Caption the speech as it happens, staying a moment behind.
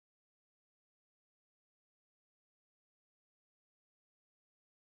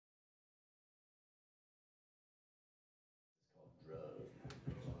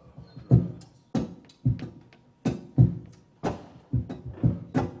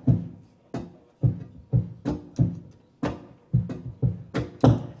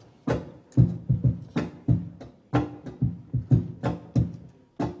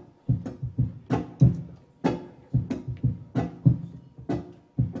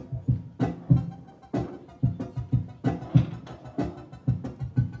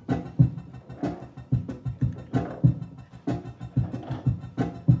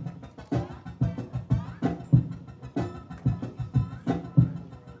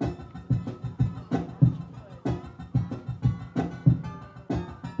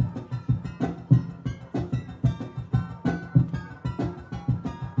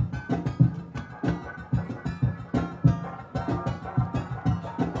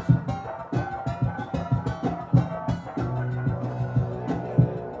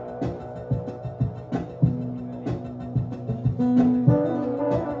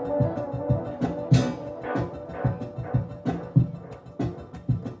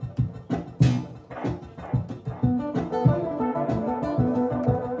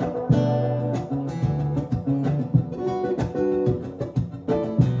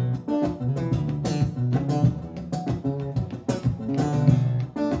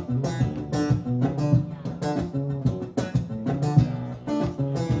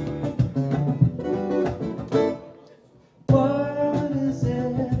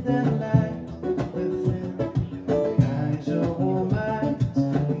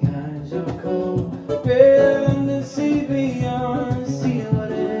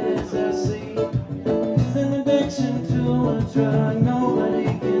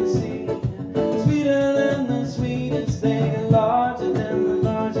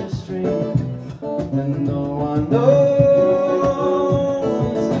and no one knows.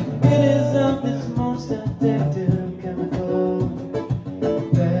 It is of this most addictive chemical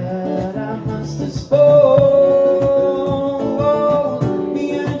that I must dispose.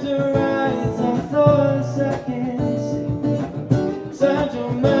 Behind your eyes, I thought I can see. Inside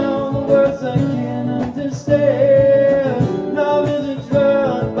your mouth, the words I can't understand. Love is a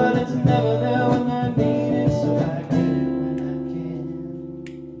drug, but it's never there when I need it, so I get it when I can.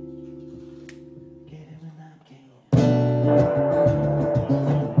 Get it when I can.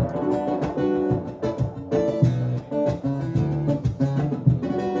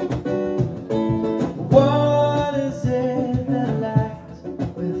 What is it that lies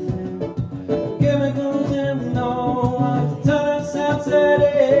within? Chemicals and no one turn us outside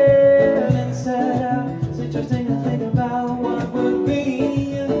in, inside out. So interesting to think about what would be.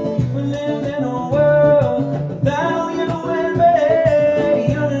 We live in a world without you and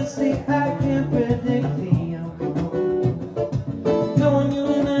me. Honestly, I can't predict the outcome. Knowing you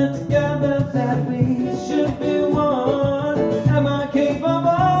and I together that we should be one. Am I capable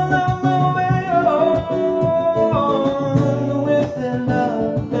of moving on with the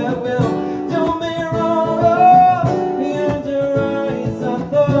love that will do me wrong? Oh, behind your eyes, I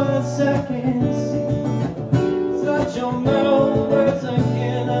thought I can see. Touch your mouth, words I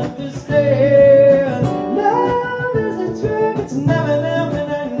can't understand. Love is a drug, it's never there when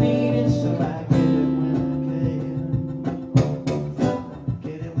I need it, so I get it when I can.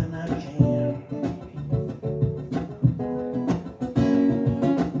 Get it when I can.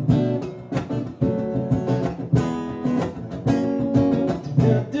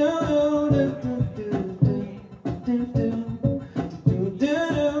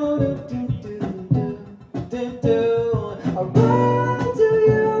 I run to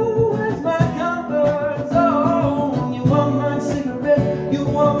you as my comfort zone. You want my cigarette, you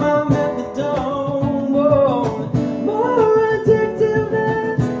want my methadone. Whoa, more addictive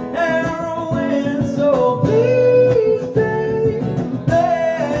than heroin. So please, babe,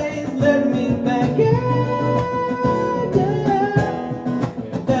 please let me back in.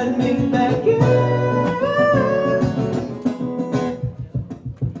 Let me back in.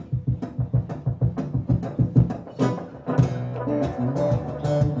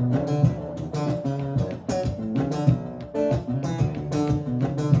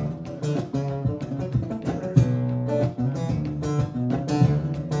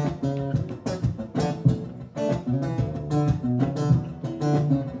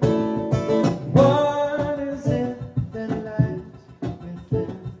 What is it that lies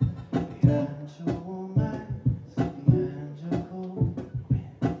within? Behind your warm eyes, behind your cold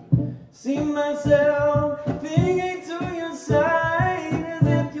grin. See myself clinging to your side as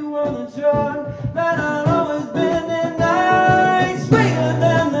if you were the drug that I've always been denied. Sweeter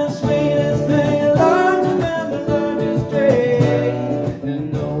than the sweetest thing, larger than the largest tree,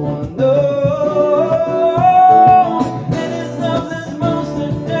 and no one knows. It is of this most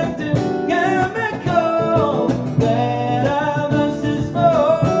addictive chemical that I must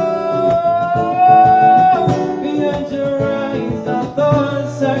dispose. Behind your eyes, I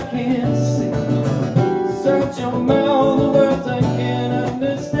thought I can see. Search your mouth, the words I can't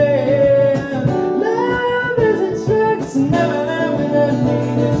understand. Love is a drug, it's never there when I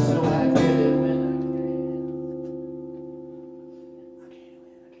need it, so I get it when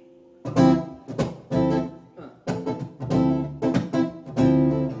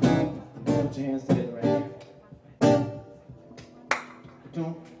put your hands together right here.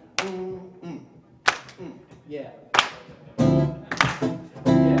 Yeah.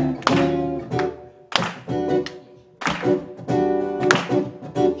 Yeah.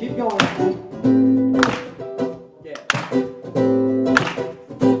 Keep going. Yeah.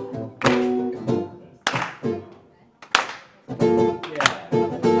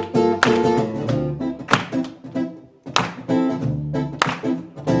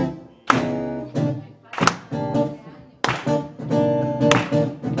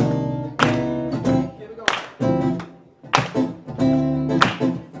 Keep it going.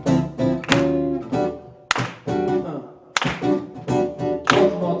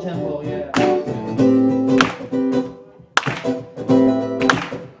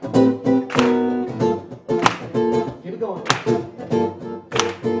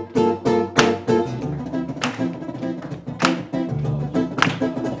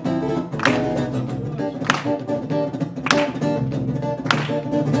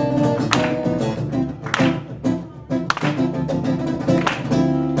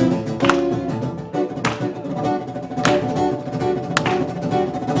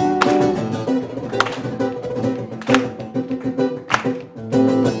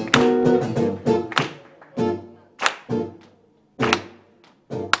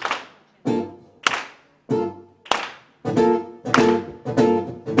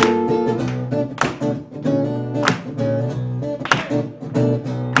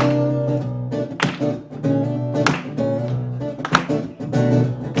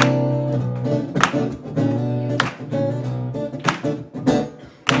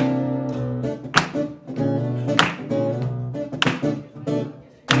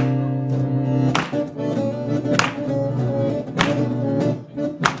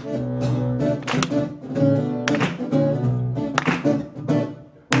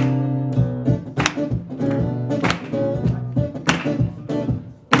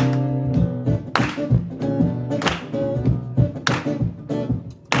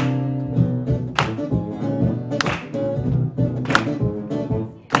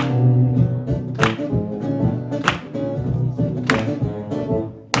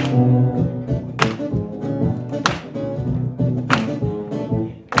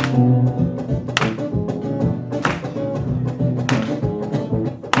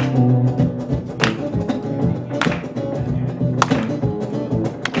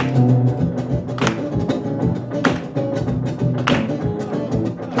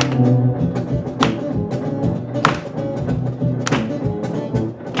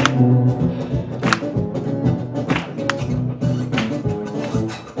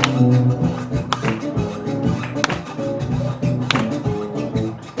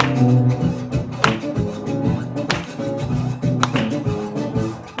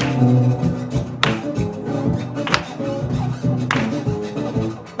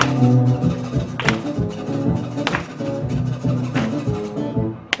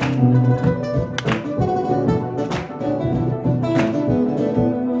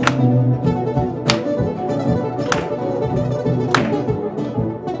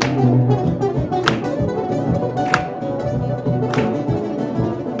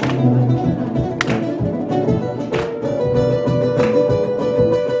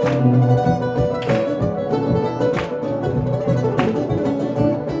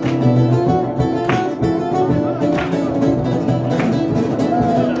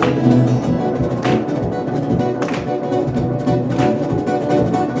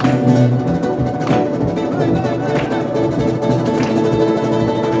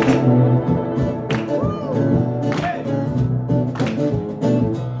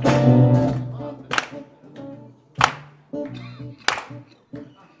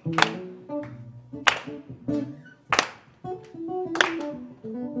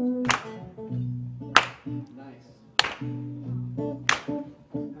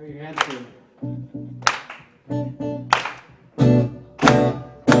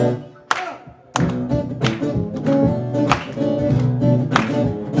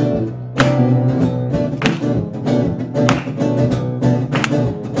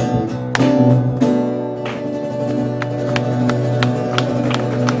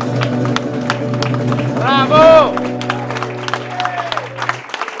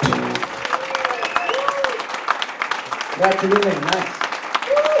 Grazie mille, nice.